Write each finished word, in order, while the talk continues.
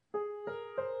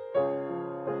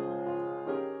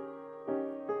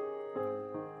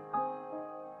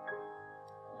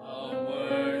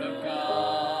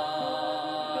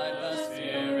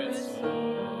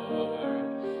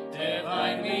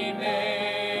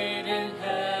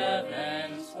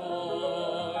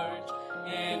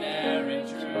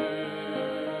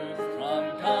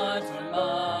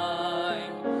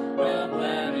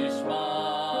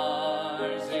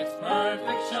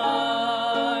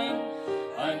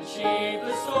sheathe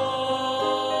the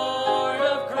sword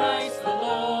of Christ the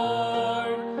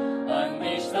Lord.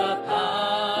 Unleash the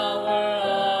power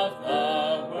of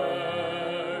the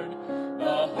Word.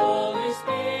 The Holy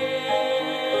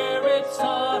Spirit's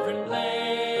sovereign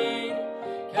blade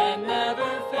can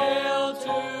never fail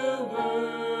to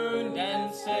wound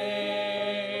and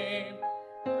save.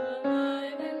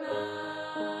 Alive and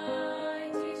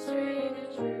mighty, straight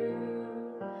and true,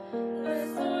 the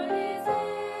sword is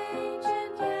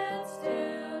ancient yet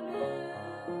still new.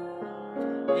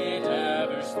 It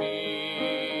ever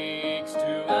speaks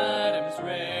to Adam's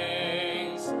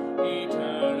race,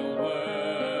 eternal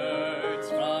words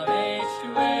from age to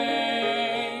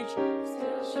age.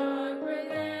 Still sharper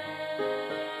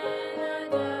than a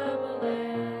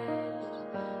double-edged,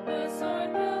 the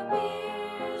sword will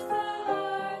pierce the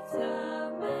hearts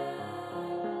of men.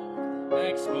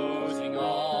 Exposing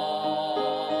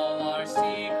all our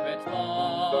secret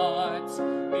thoughts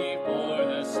before